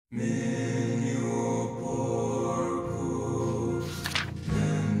Well,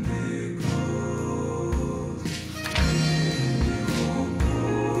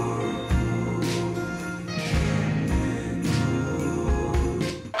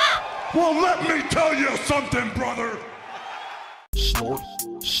 let me tell you something, brother. Snort,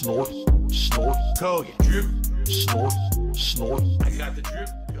 snort, snort. Hogan. Drip. Snort, snort. I got the drip.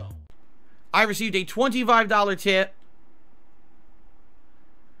 Go. I received a $25 tip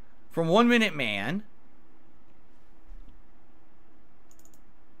from 1 Minute Man.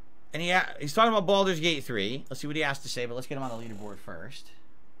 And he's talking about Baldur's Gate 3. Let's see what he has to say, but let's get him on the leaderboard first.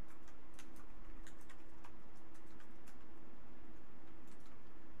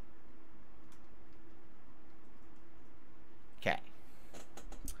 Okay.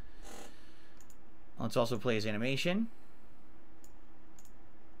 Let's also play his animation.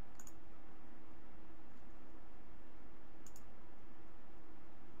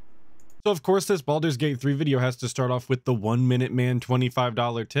 So of course this Baldur's Gate 3 video has to start off with the 1 Minute Man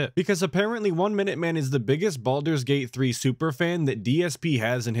 $25 tip, because apparently 1 Minute Man is the biggest Baldur's Gate 3 superfan that DSP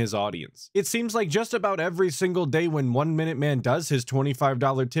has in his audience. It seems like just about every single day when 1 Minute Man does his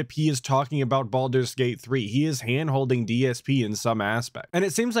 $25 tip, he is talking about Baldur's Gate 3. He is hand-holding DSP in some aspect. And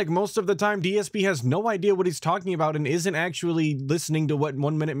it seems like most of the time DSP has no idea what he's talking about and isn't actually listening to what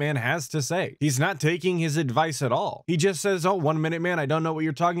 1 Minute Man has to say. He's not taking his advice at all. He just says, oh, 1 Minute Man, I don't know what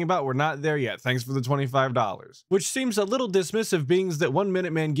you're talking about. We're not there yet. Thanks for the $25. Which seems a little dismissive, being that 1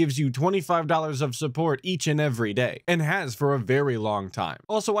 Minute Man gives you $25 of support each and every day, and has for a very long time.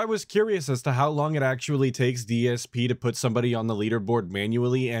 Also, I was curious as to how long it actually takes DSP to put somebody on the leaderboard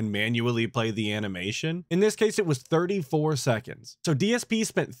manually and manually play the animation. In this case, it was 34 seconds. So DSP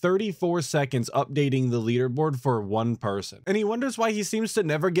spent 34 seconds updating the leaderboard for one person. And he wonders why he seems to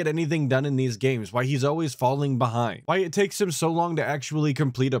never get anything done in these games, why he's always falling behind, why it takes him so long to actually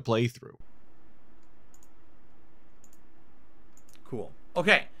complete a playthrough. Cool.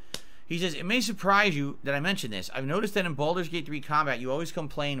 Okay. He says, it may surprise you that I mentioned this. I've noticed that in Baldur's Gate 3 combat, you always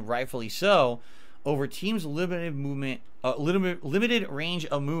complain, rightfully so, over teams' limited movement, limited range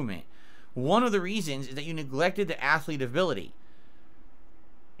of movement. One of the reasons is that you neglected the athlete ability.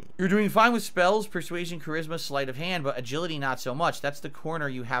 You're doing fine with spells, persuasion, charisma, sleight of hand, but agility not so much. That's the corner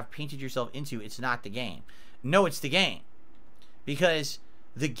you have painted yourself into. It's not the game. No, it's the game. Because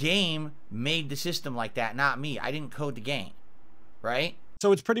the game made the system like that, not me. I didn't code the game. Right?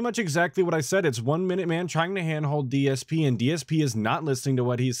 So it's pretty much exactly what I said. It's 1 Minute Man trying to handhold DSP, and DSP is not listening to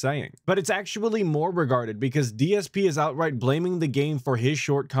what he's saying. But it's actually more regarded because DSP is outright blaming the game for his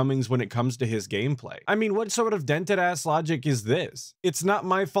shortcomings when it comes to his gameplay. I mean, what sort of dented ass logic is this? It's not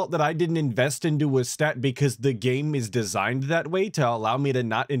my fault that I didn't invest into a stat because the game is designed that way to allow me to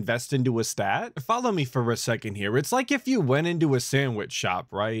not invest into a stat? Follow me for a second here. It's like if you went into a sandwich shop,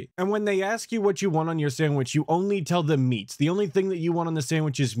 right? And when they ask you what you want on your sandwich, you only tell them meats. The only thing that you want on the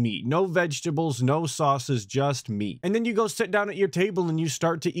sandwich is meat. No vegetables, no sauces, just meat. And then you go sit down at your table and you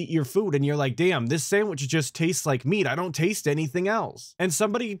start to eat your food and you're like, damn, this sandwich just tastes like meat. I don't taste anything else. And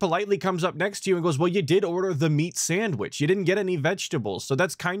somebody politely comes up next to you and goes, well, you did order the meat sandwich. You didn't get any vegetables, so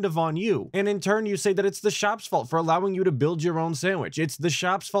that's kind of on you. And in turn, you say that it's the shop's fault for allowing you to build your own sandwich. It's the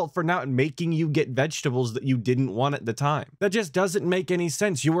shop's fault for not making you get vegetables that you didn't want at the time. That just doesn't make any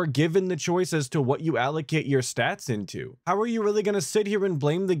sense. You are given the choice as to what you allocate your stats into. How are you really going to sit here and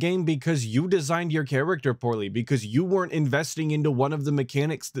blame the game because you designed your character poorly, because you weren't investing into one of the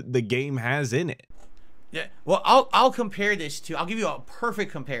mechanics that the game has in it? Yeah. Well, I'll compare this to, I'll give you a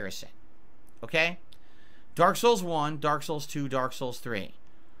perfect comparison. Okay? Dark Souls 1, Dark Souls 2, Dark Souls 3.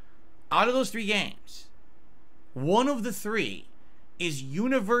 Out of those 3 games, one of the 3 is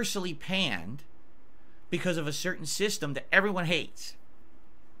universally panned because of a certain system that everyone hates.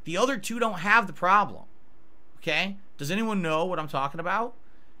 The other 2 don't have the problem. Okay? Does anyone know what I'm talking about?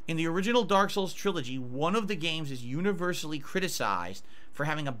 In the original Dark Souls trilogy, one of the games is universally criticized for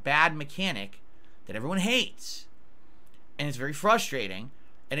having a bad mechanic that everyone hates. And it's very frustrating.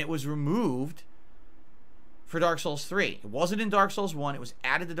 And it was removed for Dark Souls 3. It wasn't in Dark Souls 1. It was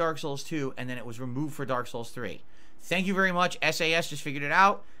added to Dark Souls 2. And then it was removed for Dark Souls 3. Thank you very much. SAS just figured it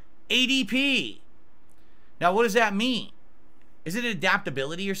out. ADP. Now, what does that mean? Is it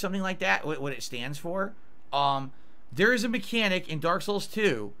adaptability or something like that? What it stands for? There is a mechanic in Dark Souls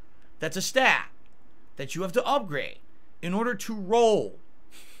 2 that's a stat that you have to upgrade in order to roll.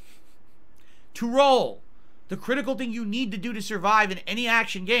 To roll. The critical thing you need to do to survive in any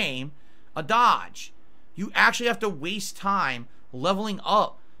action game, a dodge. You actually have to waste time leveling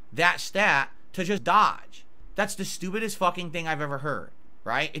up that stat to just dodge. That's the stupidest fucking thing I've ever heard,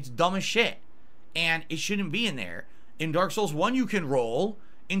 right? It's dumb as shit. And it shouldn't be in there. In Dark Souls 1, you can roll.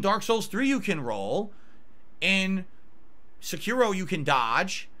 In Dark Souls 3, you can roll. In Sekiro, you can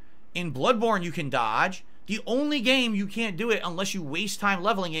dodge. In Bloodborne, you can dodge. The only game you can't do it unless you waste time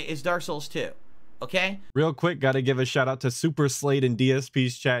leveling it is Dark Souls 2. Okay? Real quick, gotta give a shout out to Super Slade in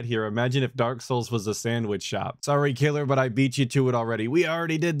DSP's chat here. Imagine if Dark Souls was a sandwich shop. Sorry, Killer, but I beat you to it already. We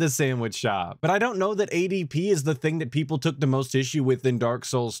already did the sandwich shop. But I don't know that ADP is the thing that people took the most issue with in Dark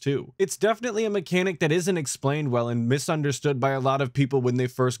Souls 2. It's definitely a mechanic that isn't explained well and misunderstood by a lot of people when they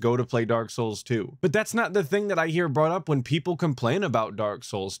first go to play Dark Souls 2. But that's not the thing that I hear brought up when people complain about Dark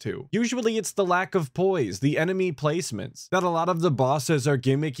Souls 2. Usually it's the lack of poise, the enemy placements, that a lot of the bosses are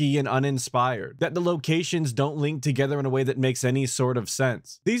gimmicky and uninspired, that the locations don't link together in a way that makes any sort of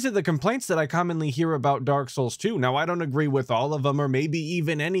sense. These are the complaints that I commonly hear about Dark Souls 2. Now, I don't agree with all of them or maybe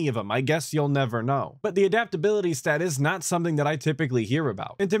even any of them. I guess you'll never know. But the adaptability stat is not something that I typically hear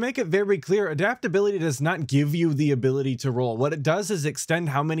about. And to make it very clear, adaptability does not give you the ability to roll. What it does is extend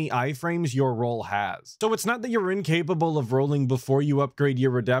how many iframes your roll has. So it's not that you're incapable of rolling before you upgrade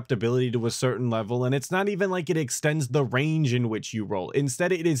your adaptability to a certain level, and it's not even like it extends the range in which you roll.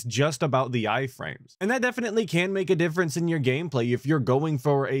 Instead, it is just about the iframes. And that definitely can make a difference in your gameplay if you're going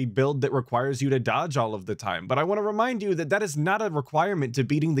for a build that requires you to dodge all of the time. But I want to remind you that that is not a requirement to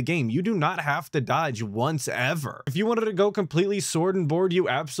beating the game. You do not have to dodge once ever. If you wanted to go completely sword and board, you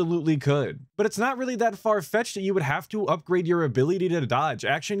absolutely could. But it's not really that far-fetched that you would have to upgrade your ability to dodge.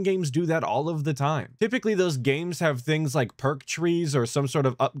 Action games do that all of the time. Typically, those games have things like perk trees or some sort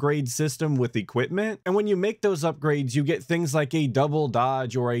of upgrade system with equipment. And when you make those upgrades, you get things like a double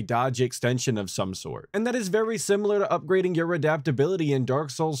dodge or a dodge extension of some sort. And that is very similar to upgrading your adaptability in Dark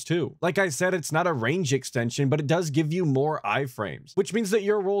Souls 2. Like I said, it's not a range extension, but it does give you more iframes, which means that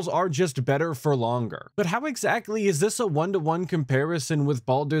your rolls are just better for longer. But how exactly is this a one-to-one comparison with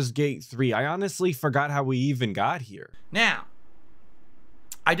Baldur's Gate 3? I honestly forgot how we even got here. Now,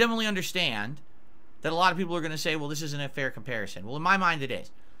 I definitely understand that a lot of people are going to say, well, this isn't a fair comparison. Well, in my mind, it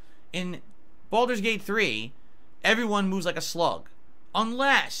is. In Baldur's Gate 3, everyone moves like a slug.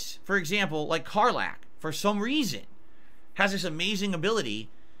 Unless, for example, like Karlach, for some reason, has this amazing ability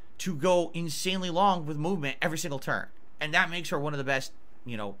to go insanely long with movement every single turn. And that makes her one of the best,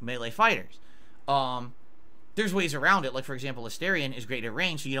 you know, melee fighters. There's ways around it. Like, for example, Astarion is great at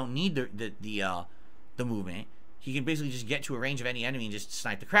range, so you don't need the movement. He can basically just get to a range of any enemy and just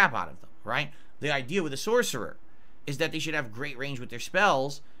snipe the crap out of them, right? The idea with a sorcerer is that they should have great range with their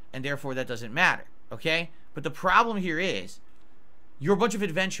spells, and therefore that doesn't matter, okay? But the problem here is, you're a bunch of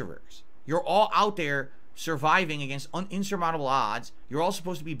adventurers. You're all out there surviving against insurmountable odds. You're all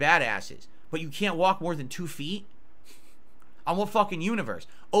supposed to be badasses, but you can't walk more than 2 feet? On what fucking universe?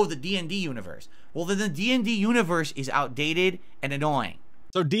 Oh, the D&D universe. Well, then the D&D universe is outdated and annoying.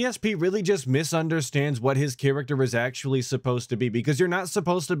 So DSP really just misunderstands what his character is actually supposed to be, because you're not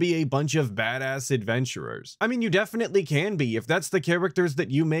supposed to be a bunch of badass adventurers. I mean, you definitely can be. If that's the characters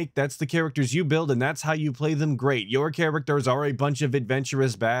that you make, that's the characters you build, and that's how you play them, great. Your characters are a bunch of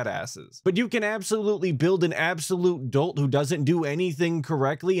adventurous badasses. But you can absolutely build an absolute dolt who doesn't do anything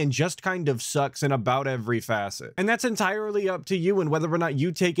correctly and just kind of sucks in about every facet. And that's entirely up to you and whether or not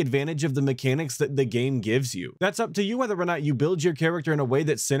you take advantage of the mechanics that the game gives you. That's up to you whether or not you build your character in a way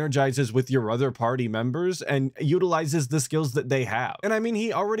that synergizes with your other party members and utilizes the skills that they have. And I mean,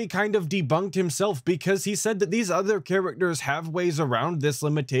 he already kind of debunked himself, because he said that these other characters have ways around this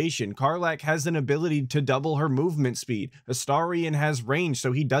limitation. Karlach has an ability to double her movement speed. Astarion has range,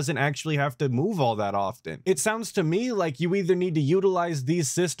 so he doesn't actually have to move all that often. It sounds to me like you either need to utilize these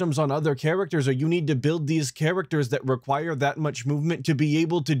systems on other characters, or you need to build these characters that require that much movement to be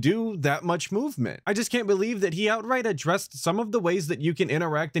able to do that much movement. I just can't believe that he outright addressed some of the ways that you can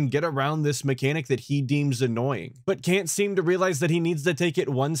interact and get around this mechanic that he deems annoying, but can't seem to realize that he needs to take it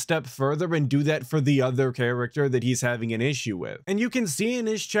one step further and do that for the other character that he's having an issue with. And you can see in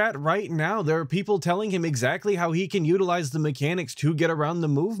his chat right now, there are people telling him exactly how he can utilize the mechanics to get around the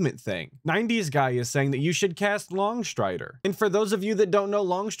movement thing. 90s guy is saying that you should cast Longstrider. And for those of you that don't know,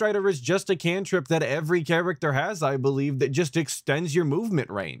 Longstrider is just a cantrip that every character has, I believe, that just extends your movement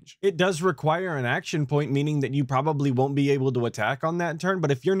range. It does require an action point, meaning that you probably won't be able to attack on that turn,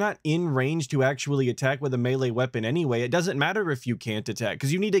 but if you're not in range to actually attack with a melee weapon anyway, it doesn't matter if you can't attack,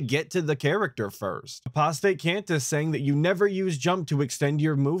 because you need to get to the character first. Apostate Kant is saying that you never use jump to extend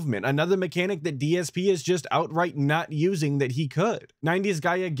your movement, another mechanic that DSP is just outright not using that he could. 90s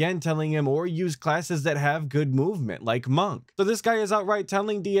guy again telling him, or use classes that have good movement, like Monk. So this guy is outright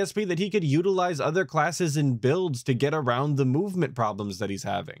telling DSP that he could utilize other classes and builds to get around the movement problems that he's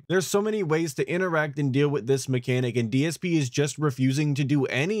having. There's so many ways to interact and deal with this mechanic, and DSP is just refusing willing to do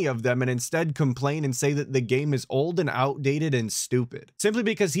any of them and instead complain and say that the game is old and outdated and stupid, simply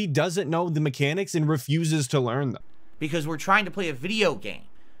because he doesn't know the mechanics and refuses to learn them. Because we're trying to play a video game.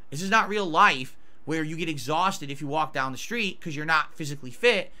 This is not real life where you get exhausted if you walk down the street because you're not physically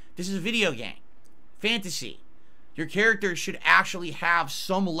fit. This is a video game. Fantasy. Your characters should actually have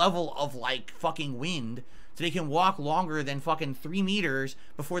some level of like fucking wind so they can walk longer than fucking 3 meters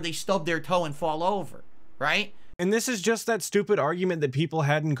before they stub their toe and fall over, right? And this is just that stupid argument that people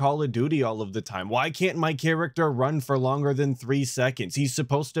had in Call of Duty all of the time. Why can't my character run for longer than 3 seconds? He's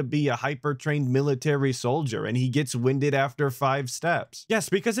supposed to be a hyper-trained military soldier, and he gets winded after 5 steps. Yes,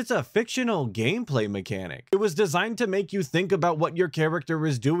 because it's a fictional gameplay mechanic. It was designed to make you think about what your character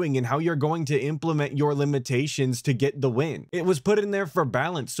is doing and how you're going to implement your limitations to get the win. It was put in there for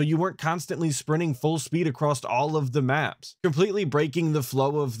balance, so you weren't constantly sprinting full speed across all of the maps, completely breaking the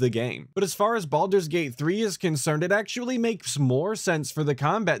flow of the game. But as far as Baldur's Gate 3 is concerned, it actually makes more sense for the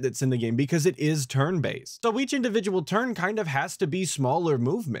combat that's in the game because it is turn-based. So each individual turn kind of has to be smaller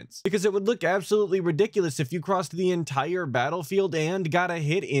movements, because it would look absolutely ridiculous if you crossed the entire battlefield and got a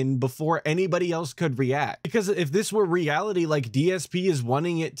hit in before anybody else could react. Because if this were reality like DSP is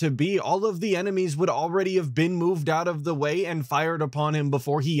wanting it to be, all of the enemies would already have been moved out of the way and fired upon him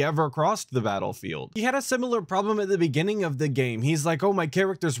before he ever crossed the battlefield. He had a similar problem at the beginning of the game. He's like, oh, my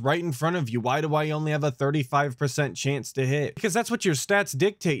character's right in front of you. Why do I only have a 35% chance to hit? Because that's what your stats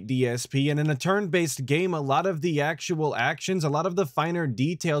dictate, DSP, and in a turn-based game, a lot of the actual actions, a lot of the finer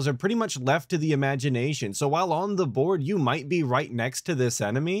details are pretty much left to the imagination. So while on the board you might be right next to this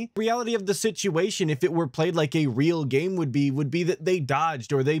enemy, the reality of the situation, if it were played like a real game would be that they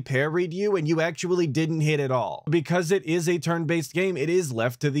dodged or they parried you and you actually didn't hit at all. Because it is a turn-based game, it is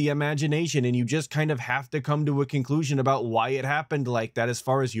left to the imagination, and you just kind of have to come to a conclusion about why it happened like that as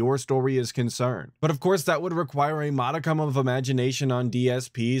far as your story is concerned. But of course that would require a modicum of imagination on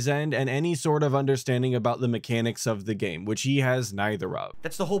DSP's end and any sort of understanding about the mechanics of the game, which he has neither of.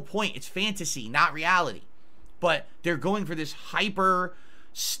 That's the whole point. It's fantasy, not reality. But they're going for this hyper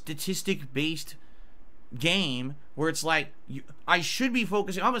statistic-based game where it's like, I should be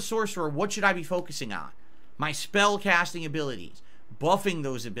focusing, I'm a sorcerer, what should I be focusing on? My spell casting abilities, buffing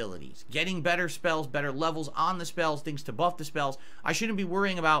those abilities, getting better spells, better levels on the spells, things to buff the spells. I shouldn't be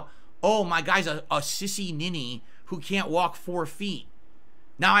worrying about, oh, my guy's a sissy ninny who can't walk 4 feet.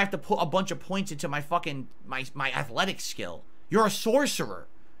 Now I have to put a bunch of points into my fucking, my athletic skill. You're a sorcerer.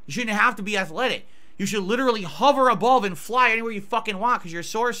 You shouldn't have to be athletic. You should literally hover above and fly anywhere you fucking want because you're a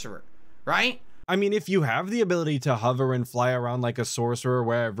sorcerer, right? I mean, if you have the ability to hover and fly around like a sorcerer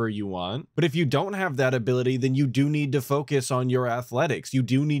wherever you want, but if you don't have that ability, then you do need to focus on your athletics. You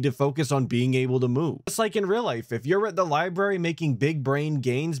do need to focus on being able to move. Just like in real life, if you're at the library making big brain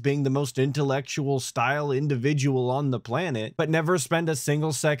gains, being the most intellectual style individual on the planet, but never spend a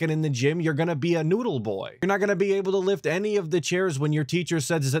single second in the gym, you're gonna be a noodle boy. You're not gonna be able to lift any of the chairs when your teacher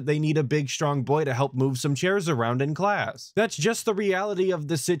says that they need a big strong boy to help move some chairs around in class. That's just the reality of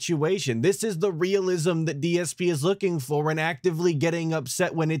the situation. This is the realism that DSP is looking for and actively getting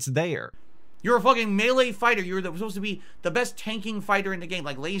upset when it's there. You're a fucking melee fighter. You're supposed to be the best tanking fighter in the game,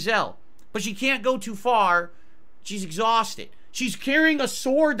 like Lae'zel. But she can't go too far. She's exhausted. She's carrying a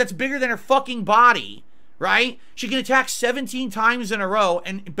sword that's bigger than her fucking body, right? She can attack 17 times in a row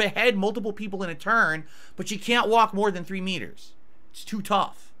and behead multiple people in a turn, but she can't walk more than 3 meters. It's too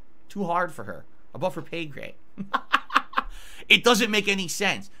tough. Too hard for her. Above her pay grade. It doesn't make any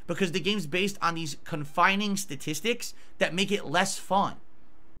sense because the game's based on these confining statistics that make it less fun.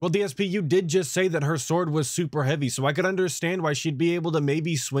 Well, DSP, you did just say that her sword was super heavy, so I could understand why she'd be able to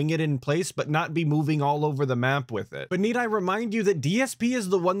maybe swing it in place, but not be moving all over the map with it. But need I remind you that DSP is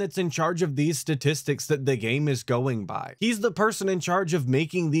the one that's in charge of these statistics that the game is going by. He's the person in charge of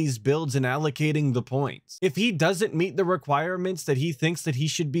making these builds and allocating the points. If he doesn't meet the requirements that he thinks that he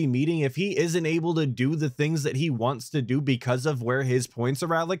should be meeting, if he isn't able to do the things that he wants to do because of where his points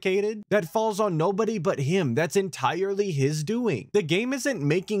are allocated, that falls on nobody but him. That's entirely his doing. The game isn't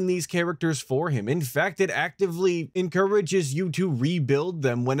making these characters for him. In fact, it actively encourages you to rebuild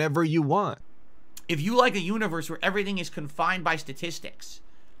them whenever you want. If you like a universe where everything is confined by statistics,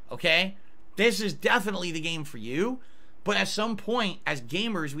 okay, this is definitely the game for you. But at some point, as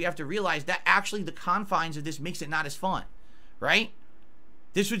gamers, we have to realize that actually the confines of this makes it not as fun, right?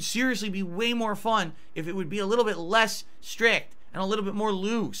 This would seriously be way more fun if it would be a little bit less strict and a little bit more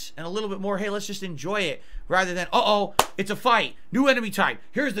loose and a little bit more, hey, let's just enjoy it, rather than, uh-oh, it's a fight, new enemy type,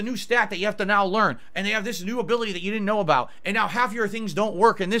 here's the new stat that you have to now learn, and they have this new ability that you didn't know about, and now half your things don't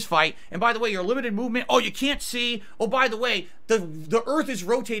work in this fight, and by the way, your limited movement, oh, you can't see, oh, by the way, the earth is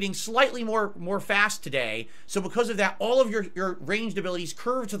rotating slightly more fast today, so because of that, all of your ranged abilities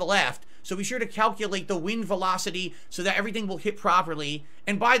curve to the left, so be sure to calculate the wind velocity so that everything will hit properly.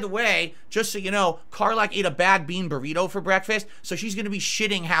 And by the way, just so you know, Karlak ate a bad bean burrito for breakfast, so she's going to be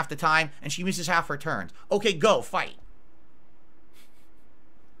shitting half the time, and she misses half her turns. Okay, go, fight.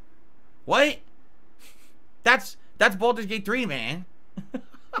 What? That's Baldur's Gate 3, man.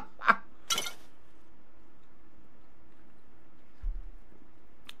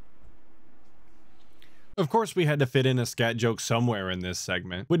 Of course, we had to fit in a scat joke somewhere in this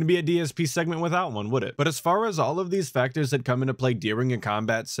segment. Wouldn't be a DSP segment without one, would it? But as far as all of these factors that come into play during a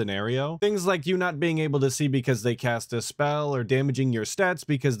combat scenario, things like you not being able to see because they cast a spell, or damaging your stats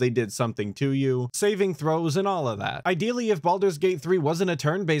because they did something to you, saving throws, and all of that. Ideally, if Baldur's Gate 3 wasn't a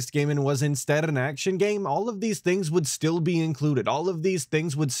turn-based game and was instead an action game, all of these things would still be included. All of these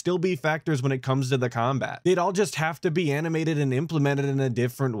things would still be factors when it comes to the combat. They'd all just have to be animated and implemented in a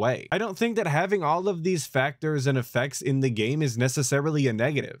different way. I don't think that having all of these factors and effects in the game is necessarily a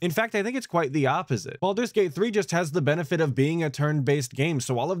negative. In fact, I think it's quite the opposite. Baldur's Gate 3 just has the benefit of being a turn-based game,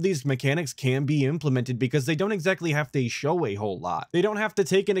 so all of these mechanics can be implemented because they don't exactly have to show a whole lot. They don't have to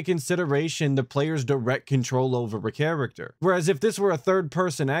take into consideration the player's direct control over a character. Whereas if this were a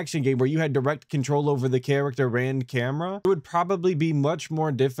third-person action game where you had direct control over the character and camera, it would probably be much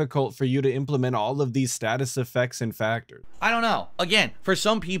more difficult for you to implement all of these status effects and factors. I don't know. Again, for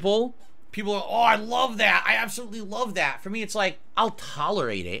some people are, oh, I love that. I absolutely love that. For me, it's like, I'll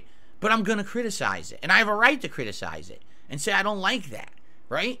tolerate it, but I'm going to criticize it. And I have a right to criticize it and say I don't like that,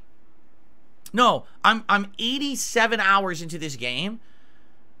 right? No, I'm 87 hours into this game.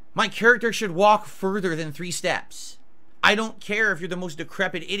 My character should walk further than 3 steps. I don't care if you're the most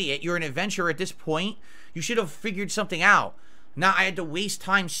decrepit idiot. You're an adventurer at this point. You should have figured something out. Now I had to waste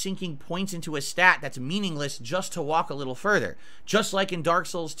time sinking points into a stat that's meaningless just to walk a little further. Just like in Dark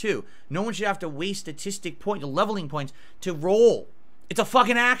Souls 2. No one should have to waste leveling points to roll. It's a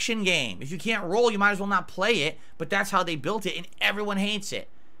fucking action game. If you can't roll, you might as well not play it, but that's how they built it and everyone hates it.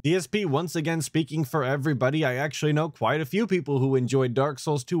 DSP once again speaking for everybody. I actually know quite a few people who enjoyed Dark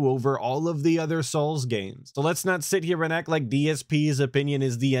Souls 2 over all of the other Souls games. So let's not sit here and act like DSP's opinion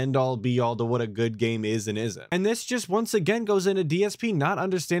is the end-all be-all to what a good game is and isn't. And this just once again goes into DSP not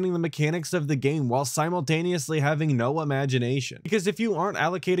understanding the mechanics of the game while simultaneously having no imagination. Because if you aren't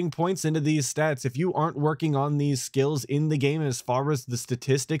allocating points into these stats, if you aren't working on these skills in the game as far as the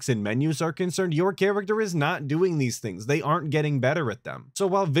statistics and menus are concerned, your character is not doing these things. They aren't getting better at them. So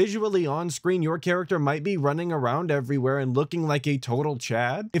while visually on screen your character might be running around everywhere and looking like a total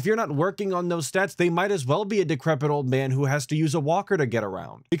Chad, if you're not working on those stats, they might as well be a decrepit old man who has to use a walker to get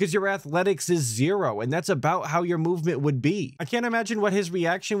around, because your athletics is 0, and that's about how your movement would be. I can't imagine what his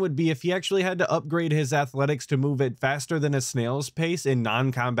reaction would be if he actually had to upgrade his athletics to move at faster than a snail's pace in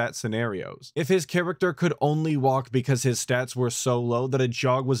non-combat scenarios. If his character could only walk because his stats were so low that a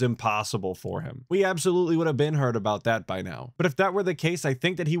jog was impossible for him. We absolutely would have been heard about that by now. But if that were the case, I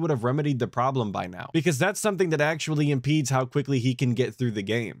think that he would have remedied the problem by now, because that's something that actually impedes how quickly he can get through the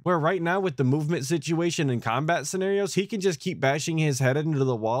game. Where right now with the movement situation and combat scenarios, he can just keep bashing his head into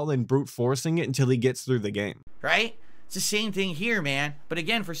the wall and brute forcing it until he gets through the game. Right? It's the same thing here, man. But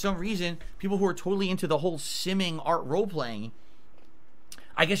again, for some reason, people who are totally into the whole simming art role-playing,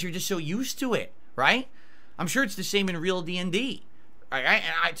 I guess you're just so used to it, right? I'm sure it's the same in real D&D. Right?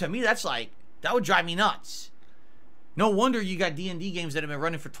 And to me, that's like, that would drive me nuts. No wonder you got D&D games that have been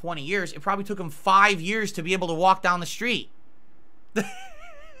running for 20 years. It probably took them 5 years to be able to walk down the street.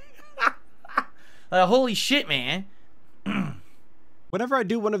 Holy shit, man. Whenever I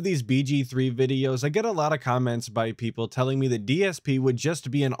do one of these BG3 videos, I get a lot of comments by people telling me that DSP would just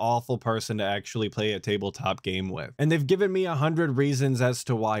be an awful person to actually play a tabletop game with. And they've given me 100 reasons as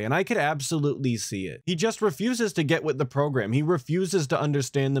to why, and I could absolutely see it. He just refuses to get with the program. He refuses to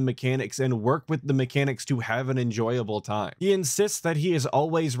understand the mechanics and work with the mechanics to have an enjoyable time. He insists that he is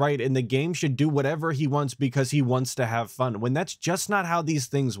always right and the game should do whatever he wants because he wants to have fun, when that's just not how these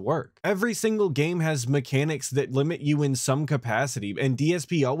things work. Every single game has mechanics that limit you in some capacity, and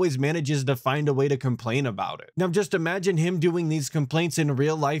DSP always manages to find a way to complain about it. Now just imagine him doing these complaints in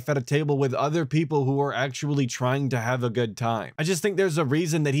real life at a table with other people who are actually trying to have a good time. I just think there's a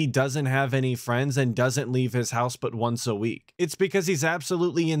reason that he doesn't have any friends and doesn't leave his house but once a week. It's because he's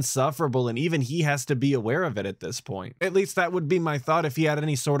absolutely insufferable, and even he has to be aware of it at this point. At least that would be my thought if he had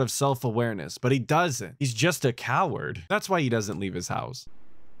any sort of self-awareness, but he doesn't. He's just a coward. That's why he doesn't leave his house.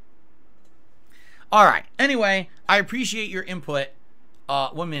 All right. Anyway, I appreciate your input,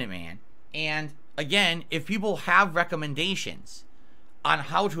 1 Minute Man. And again, if people have recommendations on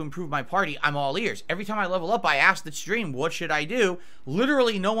how to improve my party, I'm all ears. Every time I level up, I ask the stream, what should I do?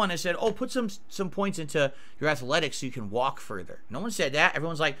 Literally, no one has said, oh, put some points into your athletics so you can walk further. No one said that.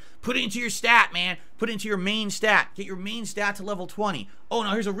 Everyone's like, put it into your stat, man. Put it into your main stat. Get your main stat to level 20. Oh,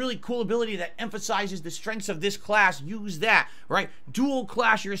 now here's a really cool ability that emphasizes the strengths of this class. Use that, right? Dual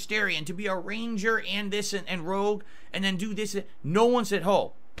class your Asterion to be a ranger and this and rogue, and then do this. No one said,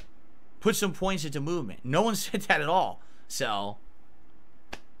 oh, put some points into movement. No one said that at all. So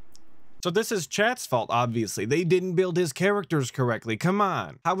this is chat's fault, obviously. They didn't build his characters correctly. Come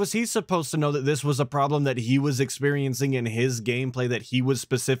on. How was he supposed to know that this was a problem that he was experiencing in his gameplay that he was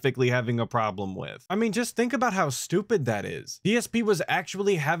specifically having a problem with? I mean, just think about how stupid that is. DSP was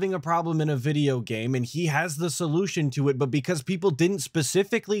actually having a problem in a video game and he has the solution to it, but because people didn't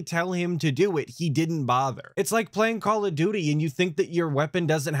specifically tell him to do it, he didn't bother. It's like playing Call of Duty and you think that your weapon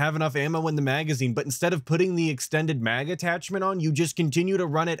doesn't have enough ammo in the magazine, but instead of putting the extended mag attachment on, you just continue to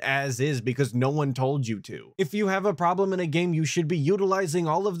run it as is because no one told you to. If you have a problem in a game, you should be utilizing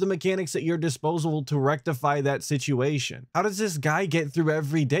all of the mechanics at your disposal to rectify that situation. How does this guy get through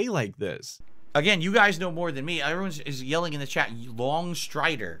every day like this? Again, you guys know more than me. Everyone is yelling in the chat, long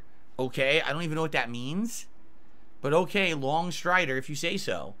strider. Okay, I don't even know what that means. But okay, long strider, if you say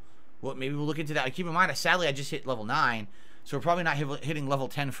so. Well, maybe we'll look into that. Keep in mind, sadly, I just hit level 9. So we're probably not hitting level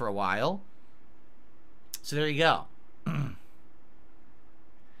 10 for a while. So there you go.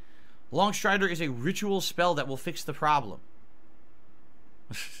 Long Strider is a ritual spell that will fix the problem.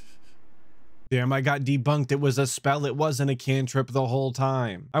 Damn, I got debunked. It was a spell. It wasn't a cantrip the whole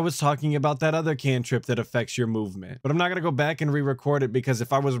time. I was talking about that other cantrip that affects your movement. But I'm not going to go back and re-record it because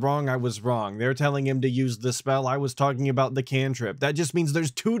if I was wrong, I was wrong. They're telling him to use the spell. I was talking about the cantrip. That just means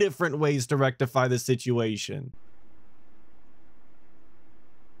there's 2 different ways to rectify the situation.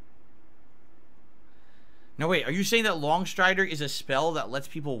 Now wait, are you saying that Long Strider is a spell that lets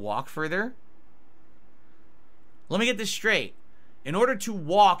people walk further? Let me get this straight. In order to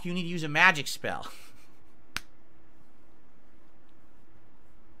walk, you need to use a magic spell.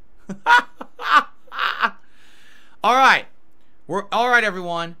 Alright. Alright,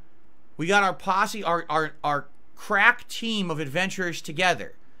 everyone. We got our posse, our crack team of adventurers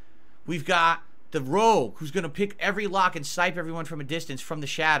together. We've got the rogue, who's going to pick every lock and snipe everyone from a distance from the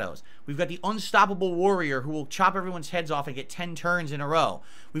shadows. We've got the unstoppable warrior, who will chop everyone's heads off and get 10 turns in a row.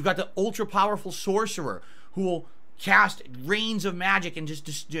 We've got the ultra-powerful sorcerer, who will cast rains of magic and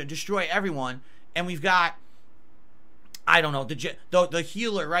just destroy everyone. And we've got, I don't know, the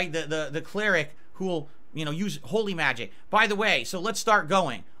healer, right? The cleric, who will, you know, use holy magic. By the way, so let's start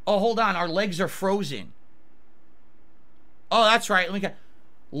going. Oh, hold on, our legs are frozen. Oh, that's right. Let me get...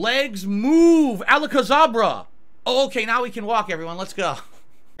 Legs move! Alakazabra! Oh, okay, now we can walk, everyone. Let's go.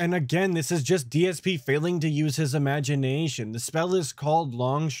 And again, this is just DSP failing to use his imagination. The spell is called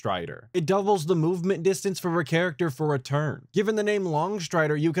Long Strider. It doubles the movement distance for a character for a turn. Given the name Long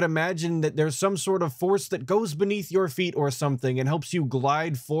Strider, you could imagine that there's some sort of force that goes beneath your feet or something and helps you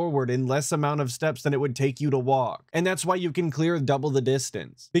glide forward in less amount of steps than it would take you to walk. And that's why you can clear double the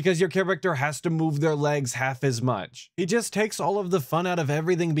distance, because your character has to move their legs half as much. He just takes all of the fun out of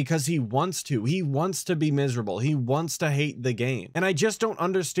everything because he wants to. He wants to be miserable. He wants to hate the game. And I just don't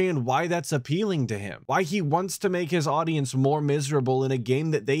understand why that's appealing to him. Why he wants to make his audience more miserable in a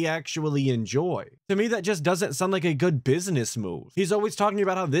game that they actually enjoy. To me, that just doesn't sound like a good business move. He's always talking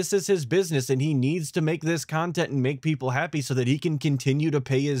about how this is his business and he needs to make this content and make people happy so that he can continue to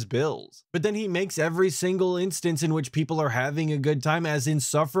pay his bills. But then he makes every single instance in which people are having a good time as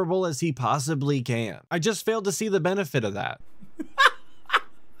insufferable as he possibly can. I just failed to see the benefit of that.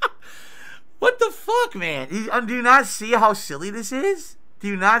 What the fuck, man? Do you not see how silly this is? Do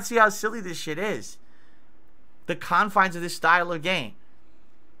you not see how silly this shit is? The confines of this style of game.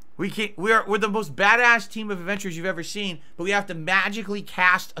 We're the most badass team of adventurers you've ever seen, but we have to magically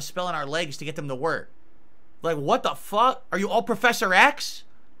cast a spell on our legs to get them to work. Like, what the fuck? Are you all Professor X?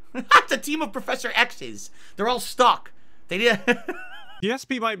 It's a team of Professor X's. They're all stuck. They did.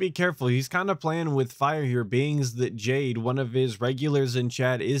 DSP might be careful. He's kind of playing with fire here, being that Jade, one of his regulars in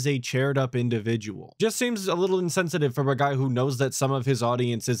chat, is a chaired up individual. Just seems a little insensitive for a guy who knows that some of his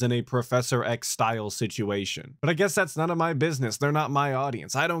audience is in a Professor X style situation. But I guess that's none of my business. They're not my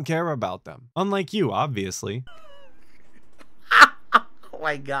audience. I don't care about them. Unlike you, obviously. Oh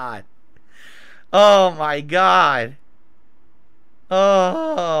my god. Oh my god.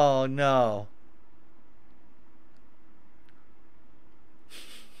 Oh no.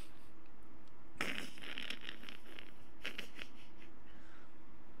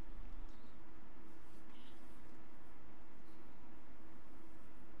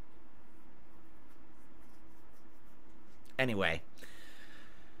 Anyway.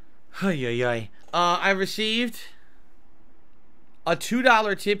 I received a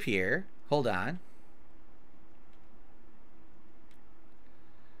 $2 tip here. Hold on.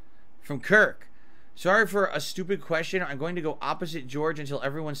 From Kirk. Sorry for a stupid question. I'm going to go opposite George until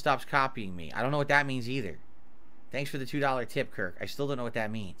everyone stops copying me. I don't know what that means either. Thanks for the $2 tip, Kirk. I still don't know what that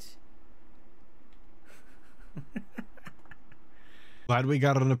means. Glad we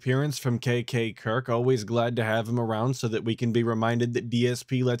got an appearance from KK Kirk. Always glad to have him around so that we can be reminded that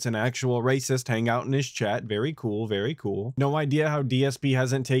DSP lets an actual racist hang out in his chat. Very cool, very cool. No idea how DSP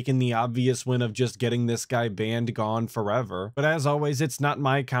hasn't taken the obvious win of just getting this guy banned gone forever. But as always, it's not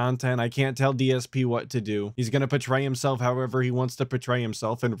my content. I can't tell DSP what to do. He's gonna portray himself however he wants to portray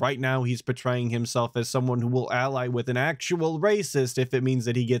himself, and right now he's portraying himself as someone who will ally with an actual racist if it means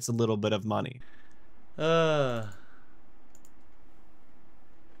that he gets a little bit of money.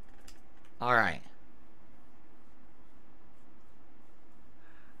 All right.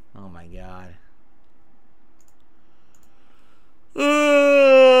 Oh my God.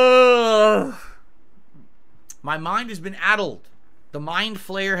 My mind has been addled. The mind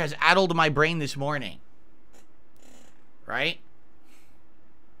flare has addled my brain this morning. Right?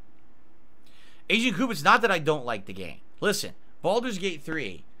 Agent Coop, it's not that I don't like the game. Listen, Baldur's Gate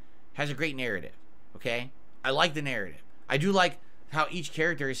 3 has a great narrative. Okay? I like the narrative. I do like how each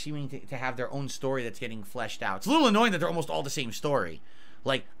character is seeming to have their own story that's getting fleshed out. It's a little annoying that they're almost all the same story.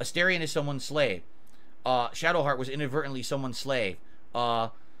 Like, Asterion is someone's slave. Shadowheart was inadvertently someone's slave.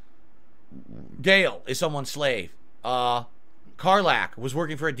 Gale is someone's slave. Karlach was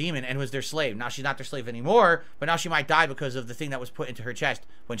working for a demon and was their slave. Now she's not their slave anymore, but now she might die because of the thing that was put into her chest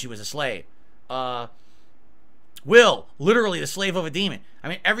when she was a slave. Will, literally the slave of a demon. I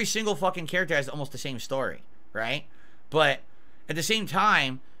mean, every single fucking character has almost the same story, right? But at the same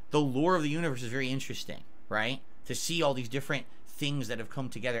time, the lore of the universe is very interesting, right? To see all these different things that have come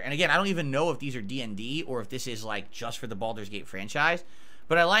together. And again, I don't even know if these are D&D or if this is like just for the Baldur's Gate franchise,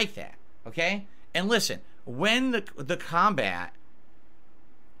 but I like that, okay? And listen, when the combat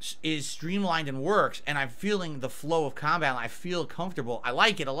is streamlined and works, and I'm feeling the flow of combat and I feel comfortable, I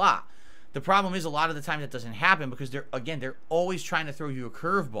like it a lot. The problem is a lot of the time that doesn't happen because they're always trying to throw you a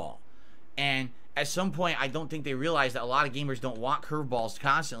curveball. And at some point, I don't think they realize that a lot of gamers don't want curveballs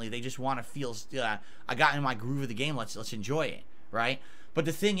constantly. They just want to feel, I got in my groove of the game. Let's enjoy it, right? But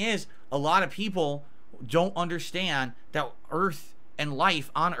the thing is, a lot of people don't understand that Earth and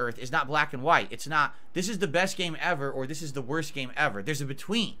life on Earth is not black and white. It's not, this is the best game ever or this is the worst game ever. There's a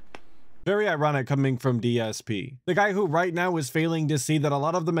between. Very ironic coming from DSP, the guy who right now is failing to see that a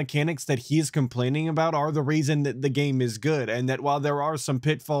lot of the mechanics that he's complaining about are the reason that the game is good, and that while there are some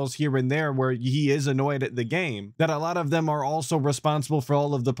pitfalls here and there where he is annoyed at the game, that a lot of them are also responsible for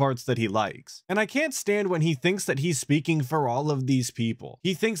all of the parts that he likes. And I can't stand when he thinks that he's speaking for all of these people.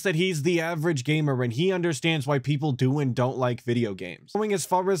 He thinks that he's the average gamer and he understands why people do and don't like video games, going as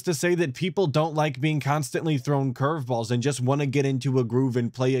far as to say that people don't like being constantly thrown curveballs and just want to get into a groove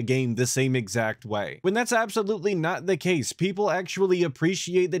and play a game the same exact way, when that's absolutely not the case. People actually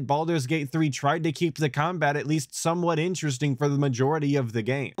appreciate that Baldur's Gate 3 tried to keep the combat at least somewhat interesting for the majority of the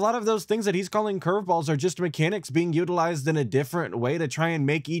game. A lot of those things that he's calling curveballs are just mechanics being utilized in a different way to try and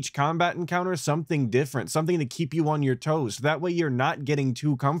make each combat encounter something different, something to keep you on your toes. That way you're not getting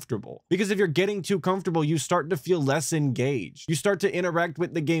too comfortable. Because if you're getting too comfortable, you start to feel less engaged. You start to interact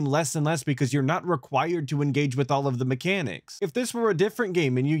with the game less and less because you're not required to engage with all of the mechanics. If this were a different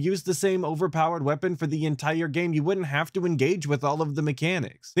game and you used the same overpowered weapon for the entire game, you wouldn't have to engage with all of the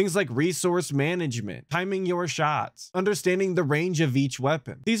mechanics. Things like resource management, timing your shots, understanding the range of each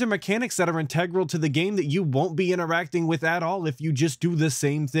weapon. These are mechanics that are integral to the game that you won't be interacting with at all if you just do the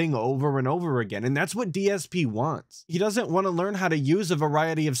same thing over and over again. And that's what DSP wants. He doesn't want to learn how to use a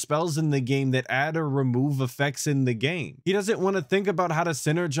variety of spells in the game that add or remove effects in the game. He doesn't want to think about how to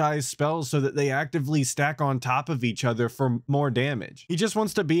synergize spells so that they actively stack on top of each other for more damage. He just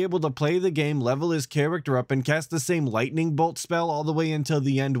wants to be able to play the game, level his character up, and cast the same lightning bolt spell all the way until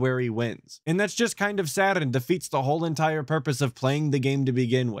the end where he wins. And that's just kind of sad and defeats the whole entire purpose of playing the game to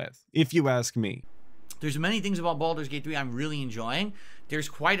begin with, if you ask me. There's many things about Baldur's Gate 3 I'm really enjoying. There's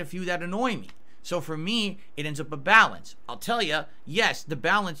quite a few that annoy me. So for me, it ends up a balance. I'll tell you, yes, the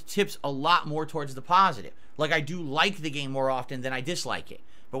balance tips a lot more towards the positive. Like, I do like the game more often than I dislike it.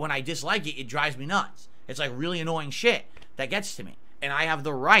 But when I dislike it, it drives me nuts. It's like really annoying shit that gets to me. And I have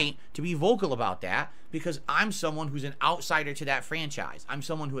the right to be vocal about that because I'm someone who's an outsider to that franchise. I'm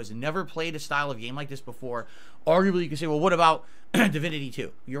someone who has never played a style of game like this before. Arguably, you can say, well, what about Divinity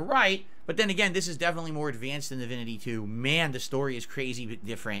 2? You're right, but then again, this is definitely more advanced than Divinity 2. Man, the story is crazy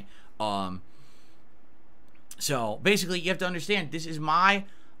different. So basically, you have to understand, this is my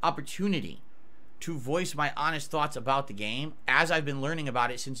opportunity to voice my honest thoughts about the game as I've been learning about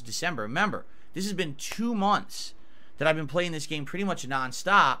it since December. Remember, this has been 2 months that I've been playing this game pretty much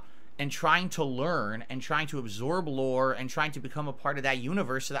nonstop and trying to learn and trying to absorb lore and trying to become a part of that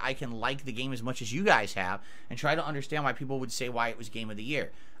universe so that I can like the game as much as you guys have and try to understand why people would say why it was Game of the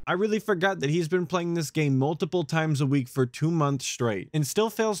Year. I really forgot that he's been playing this game multiple times a week for 2 months straight and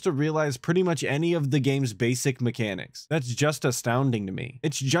still fails to realize pretty much any of the game's basic mechanics. That's just astounding to me.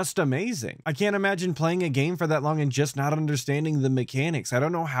 It's just amazing. I can't imagine playing a game for that long and just not understanding the mechanics. I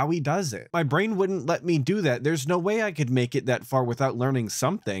don't know how he does it. My brain wouldn't let me do that. There's no way I could make it that far without learning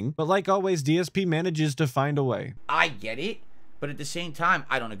something. But like always, DSP manages to find a way. I get it, but at the same time,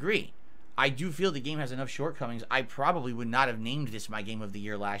 I don't agree. I do feel the game has enough shortcomings. I probably would not have named this my Game of the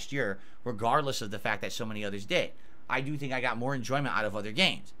Year last year, regardless of the fact that so many others did. I do think I got more enjoyment out of other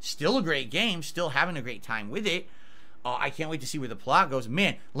games. Still a great game, still having a great time with it. I can't wait to see where the plot goes.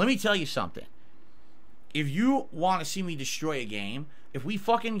 Man, let me tell you something. If you want to see me destroy a game, if we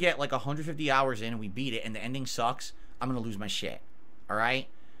fucking get like 150 hours in and we beat it and the ending sucks, I'm going to lose my shit. All right?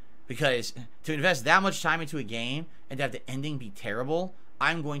 Because to invest that much time into a game and to have the ending be terrible,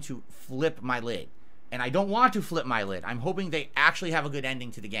 I'm going to flip my lid. And I don't want to flip my lid. I'm hoping they actually have a good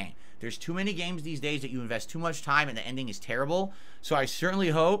ending to the game. There's too many games these days that you invest too much time and the ending is terrible. So I certainly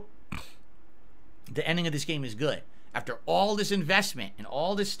hope the ending of this game is good. After all this investment and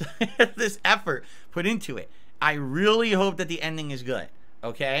all this this effort put into it, I really hope that the ending is good.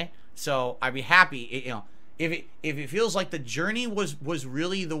 Okay? So I'd be happy, you know, if it feels like the journey was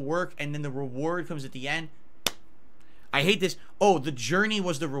really the work and then the reward comes at the end. I hate this. Oh, the journey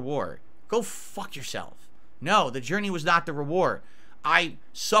was the reward. Go fuck yourself. No, the journey was not the reward. I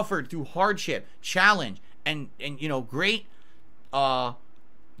suffered through hardship, challenge, and you know, great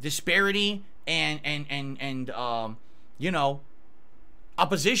disparity and you know,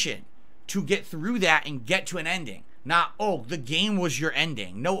 opposition to get through that and get to an ending. Not, oh, the game was your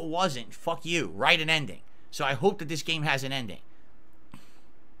ending. No, it wasn't. Fuck you. Write an ending. So I hope that this game has an ending.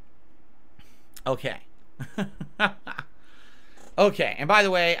 Okay. Okay, and by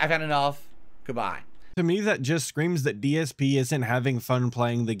the way, I've had enough. Goodbye. To me, that just screams that DSP isn't having fun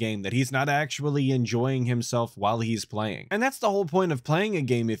playing the game, that he's not actually enjoying himself while he's playing. And that's the whole point of playing a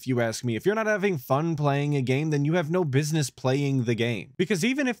game, if you ask me. If you're not having fun playing a game, then you have no business playing the game. Because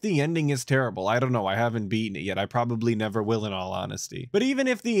even if the ending is terrible, I don't know, I haven't beaten it yet, I probably never will in all honesty. But even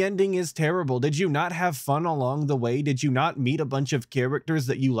if the ending is terrible, did you not have fun along the way? Did you not meet a bunch of characters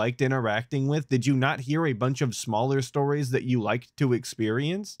that you liked interacting with? Did you not hear a bunch of smaller stories that you liked to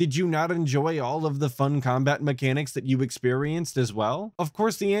experience? Did you not enjoy all of the fun combat mechanics that you experienced as well? Of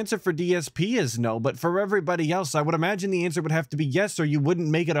course, the answer for DSP is no, but for everybody else, I would imagine the answer would have to be yes, or you wouldn't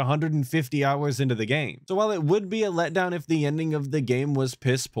make it 150 hours into the game. So while it would be a letdown if the ending of the game was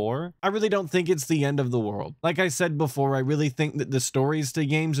piss poor, I really don't think it's the end of the world. Like I said before, I really think that the stories to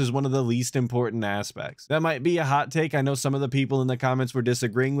games is one of the least important aspects. That might be a hot take. I know some of the people in the comments were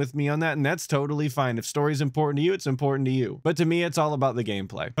disagreeing with me on that, and that's totally fine. If story's important to you, it's important to you. But to me, it's all about the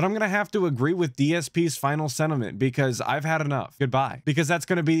gameplay. But I'm gonna have to agree with DSP's final sentiment because I've had enough. Goodbye. Because that's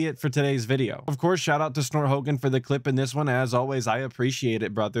going to be it for today's video. Of course, shout out to Snort Hogan for the clip in this one. As always, I appreciate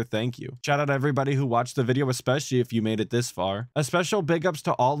it, brother. Thank you. Shout out to everybody who watched the video, especially if you made it this far. A special big ups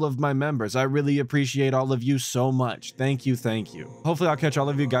to all of my members. I really appreciate all of you so much. Thank you. Thank you. Hopefully, I'll catch all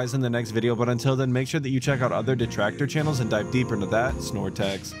of you guys in the next video, but until then, make sure that you check out other detractor channels and dive deeper into that.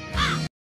 Snortex.